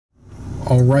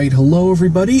Alright, hello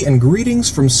everybody, and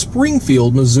greetings from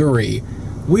Springfield, Missouri.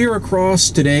 We are across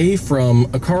today from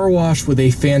a car wash with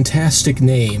a fantastic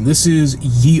name. This is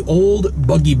Ye Olde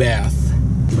Buggy Bath.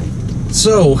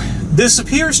 So, this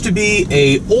appears to be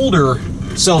a older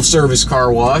self-service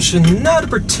car wash, and not a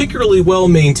particularly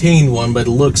well-maintained one by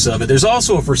the looks of it. There's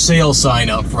also a for sale sign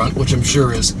up front, which I'm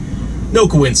sure is no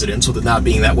coincidence with it not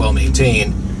being that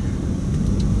well-maintained.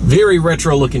 Very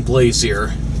retro-looking place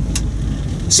here.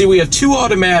 See, we have two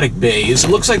automatic bays. It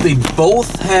looks like they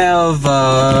both have,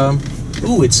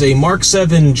 it's a Mark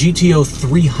VII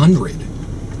GTO-300.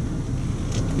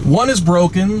 One is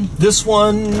broken. This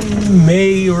one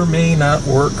may or may not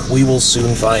work. We will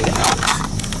soon find out.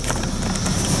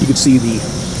 You can see the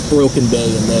broken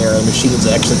bay in there. The machine's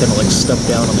actually kind of like stuck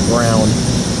down on the ground.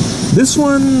 This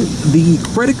one, the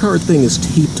credit card thing is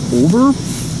taped over,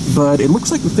 but it looks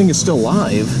like the thing is still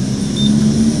live.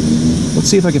 Let's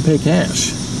see if I can pay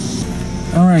cash.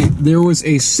 Alright, there was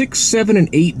a $6, $7,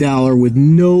 and $8 with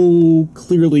no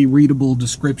clearly readable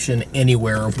description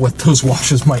anywhere of what those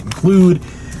washes might include.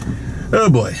 Oh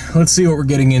boy, let's see what we're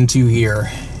getting into here.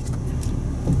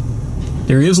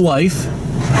 There is life,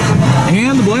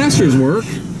 and the blasters work,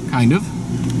 kind of.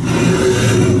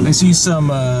 I see some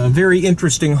very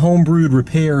interesting homebrewed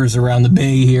repairs around the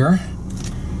bay here.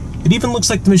 It even looks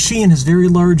like the machine has very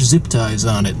large zip ties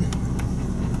on it.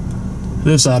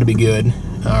 This ought to be good.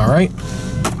 Alright.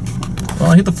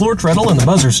 Well, I hit the floor treadle and the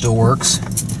buzzer still works.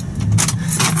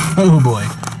 Oh boy.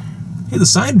 Hey, the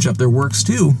signage up there works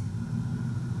too.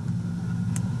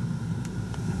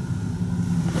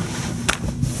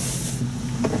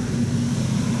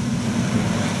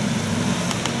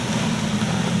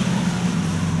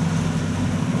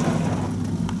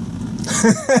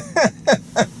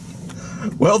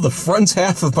 Well, the front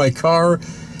half of my car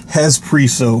has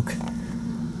pre-soak.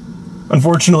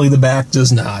 Unfortunately, the back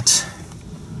does not.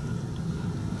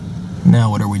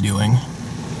 Now what are we doing?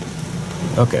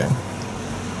 Okay.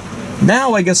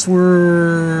 Now I guess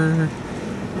we're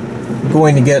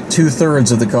going to get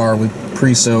 2/3 of the car with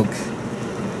pre-soak,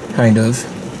 kind of.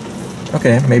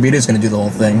 Okay, maybe it is going to do the whole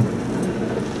thing.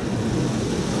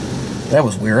 That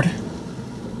was weird.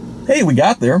 Hey, we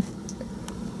got there.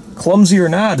 Clumsy or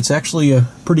not, it's actually a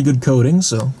pretty good coating,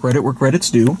 so credit where credit's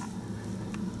due.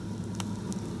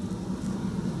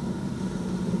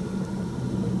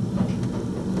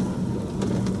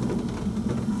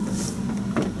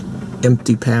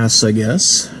 Empty pass, I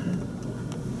guess.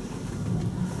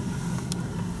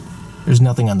 There's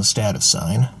nothing on the status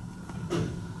sign.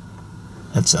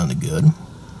 That sounded good.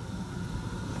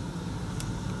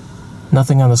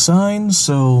 Nothing on the sign,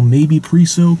 so maybe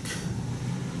pre-soak.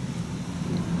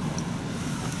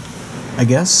 I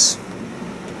guess.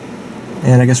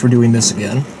 And I guess we're doing this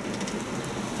again.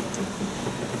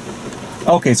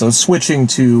 Okay, so it's switching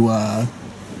to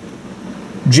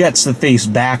jets that face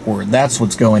backward. That's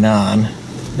what's going on.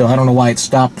 Though I don't know why it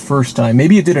stopped the first time.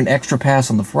 Maybe it did an extra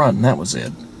pass on the front, and that was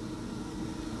it.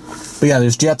 But yeah,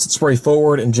 there's jets that spray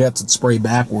forward and jets that spray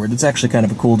backward. It's actually kind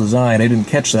of a cool design. I didn't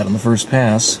catch that on the first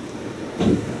pass.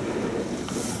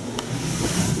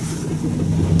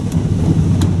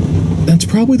 That's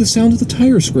probably the sound of the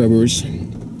tire scrubbers,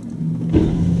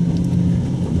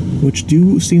 which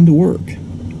do seem to work.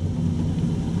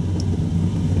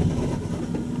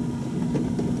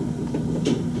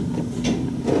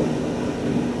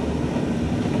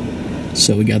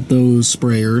 So we got those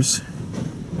sprayers.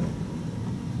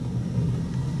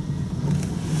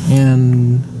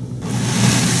 And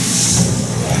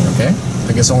okay,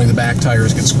 I guess only the back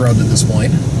tires get scrubbed at this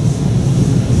point.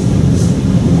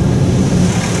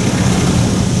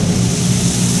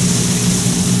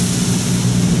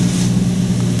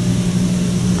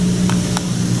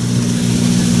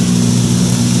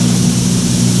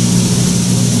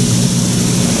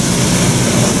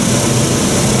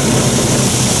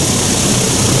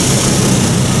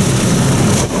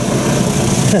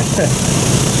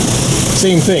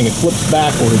 Same thing, it flips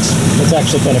backwards. That's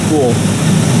actually kind of cool.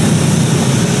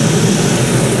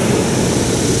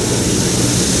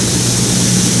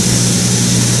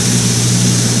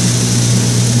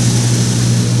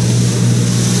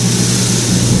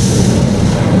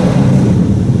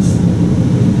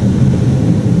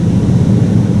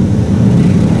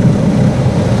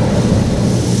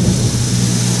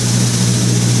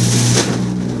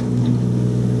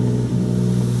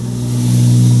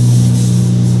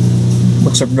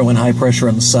 Looks like we're going high pressure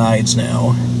on the sides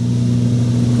now.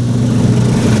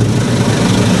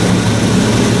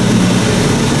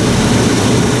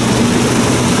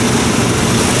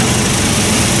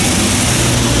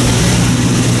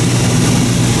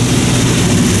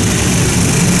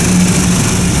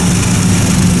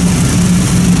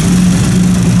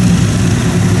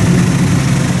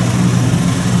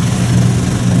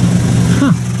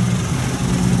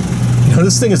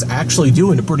 this thing is actually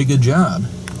doing a pretty good job.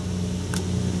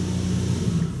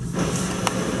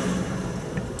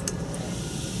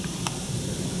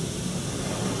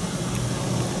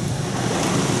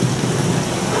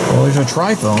 Well, there's a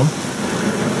triphone.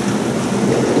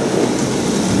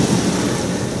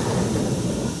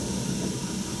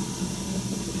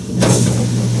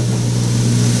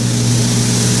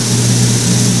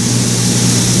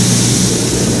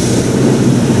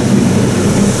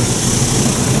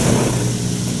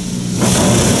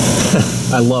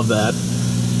 I love that.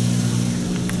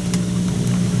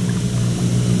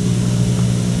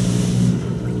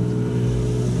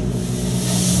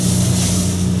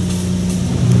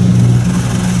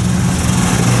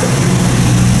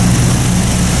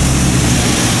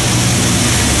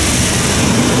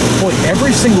 Boy,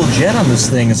 every single jet on this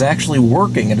thing is actually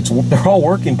working, and they're all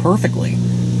working perfectly.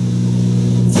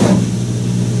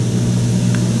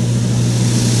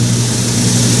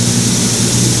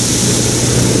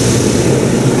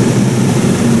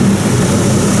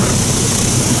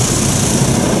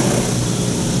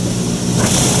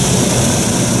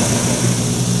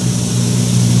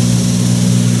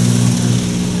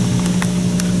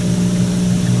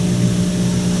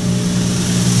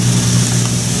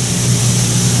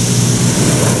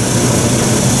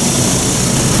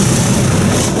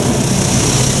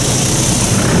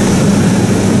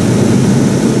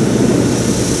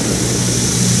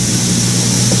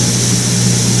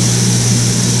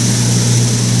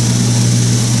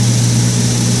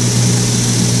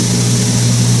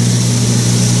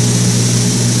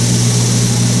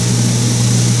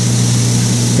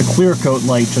 The clear coat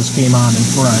light just came on in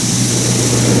front.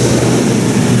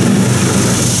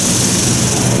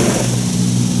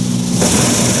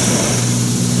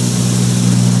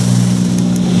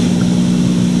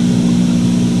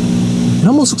 It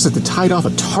almost looks like they tied off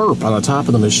a tarp on the top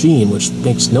of the machine, which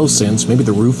makes no sense. Maybe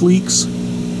the roof leaks?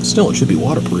 Still, it should be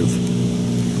waterproof.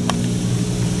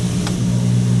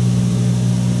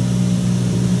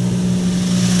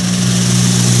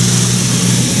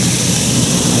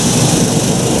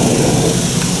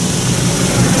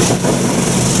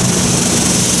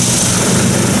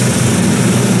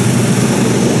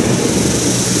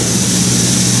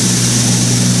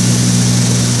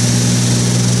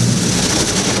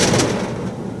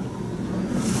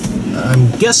 I'm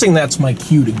guessing that's my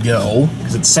cue to go,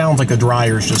 because it sounds like the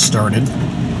dryer's just started.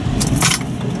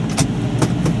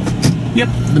 Yep,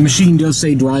 the machine does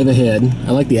say drive ahead.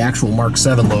 I like the actual Mark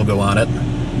VII logo on it.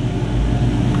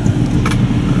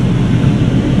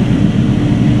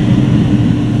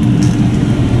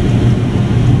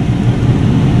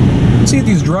 Let's see if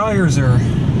these dryers are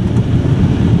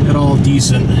at all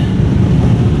decent.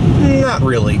 Not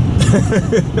really.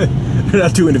 They're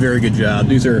not doing a very good job.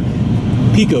 These are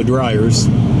Pico dryers.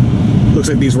 Looks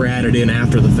like these were added in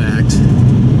after the fact.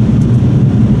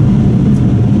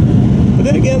 But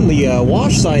then again, the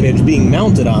wash signage being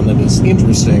mounted on them is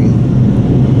interesting.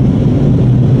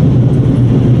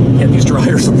 Yeah, these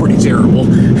dryers are pretty terrible.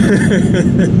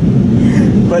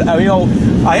 But I mean,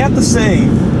 I have to say,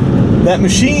 that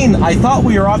machine, I thought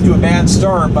we were off to a bad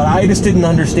start, but I just didn't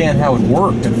understand how it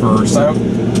worked at first. I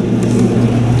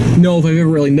don't know if I've ever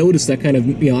really noticed that kind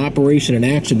of operation in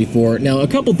action before. Now, a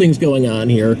couple things going on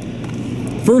here.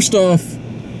 First off,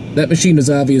 that machine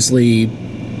is obviously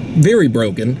very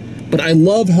broken, but I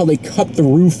love how they cut the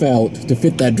roof out to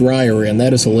fit that dryer in.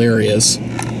 That is hilarious.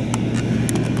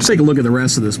 Let's take a look at the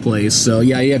rest of this place. So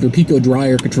yeah, you have your Pico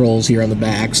dryer controls here on the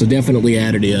back, so definitely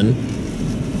added in.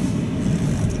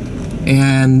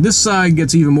 And this side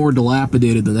gets even more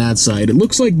dilapidated than that side. It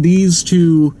looks like these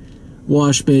two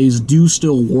wash bays do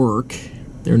still work.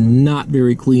 They're not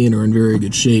very clean or in very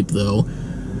good shape, though.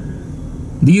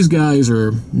 These guys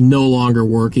are no longer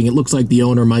working. It looks like the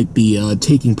owner might be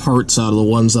taking parts out of the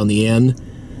ones on the end,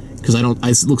 because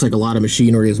it looks like a lot of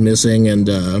machinery is missing, and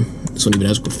this one even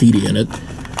has graffiti in it.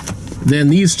 Then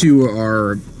these two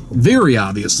are very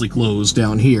obviously closed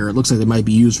down here. It looks like they might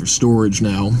be used for storage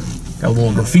now. Got a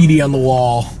little graffiti on the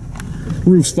wall.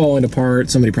 Roof's falling apart.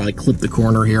 Somebody probably clipped the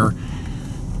corner here.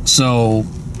 So,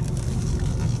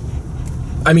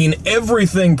 I mean,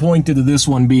 everything pointed to this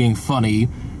one being funny,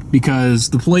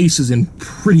 because the place is in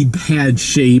pretty bad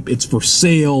shape. It's for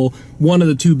sale. One of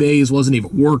the two bays wasn't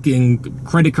even working. The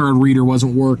credit card reader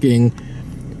wasn't working.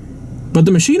 But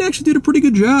the machine actually did a pretty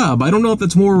good job. I don't know if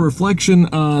that's more a reflection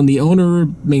on the owner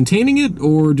maintaining it,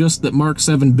 or just that Mark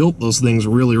VII built those things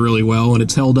really, really well, and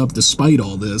it's held up despite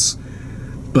all this.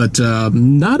 But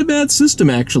not a bad system,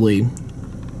 actually.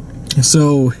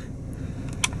 So,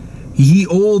 ye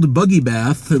old buggy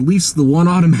bath, at least the one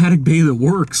automatic bay that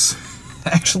works,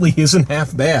 actually isn't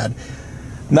half bad.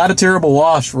 Not a terrible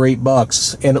wash for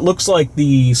 $8, and it looks like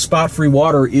the spot-free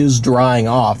water is drying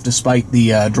off, despite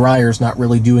the dryers not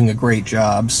really doing a great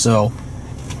job, so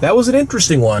that was an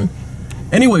interesting one.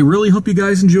 Anyway, really hope you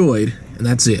guys enjoyed, and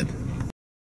that's it.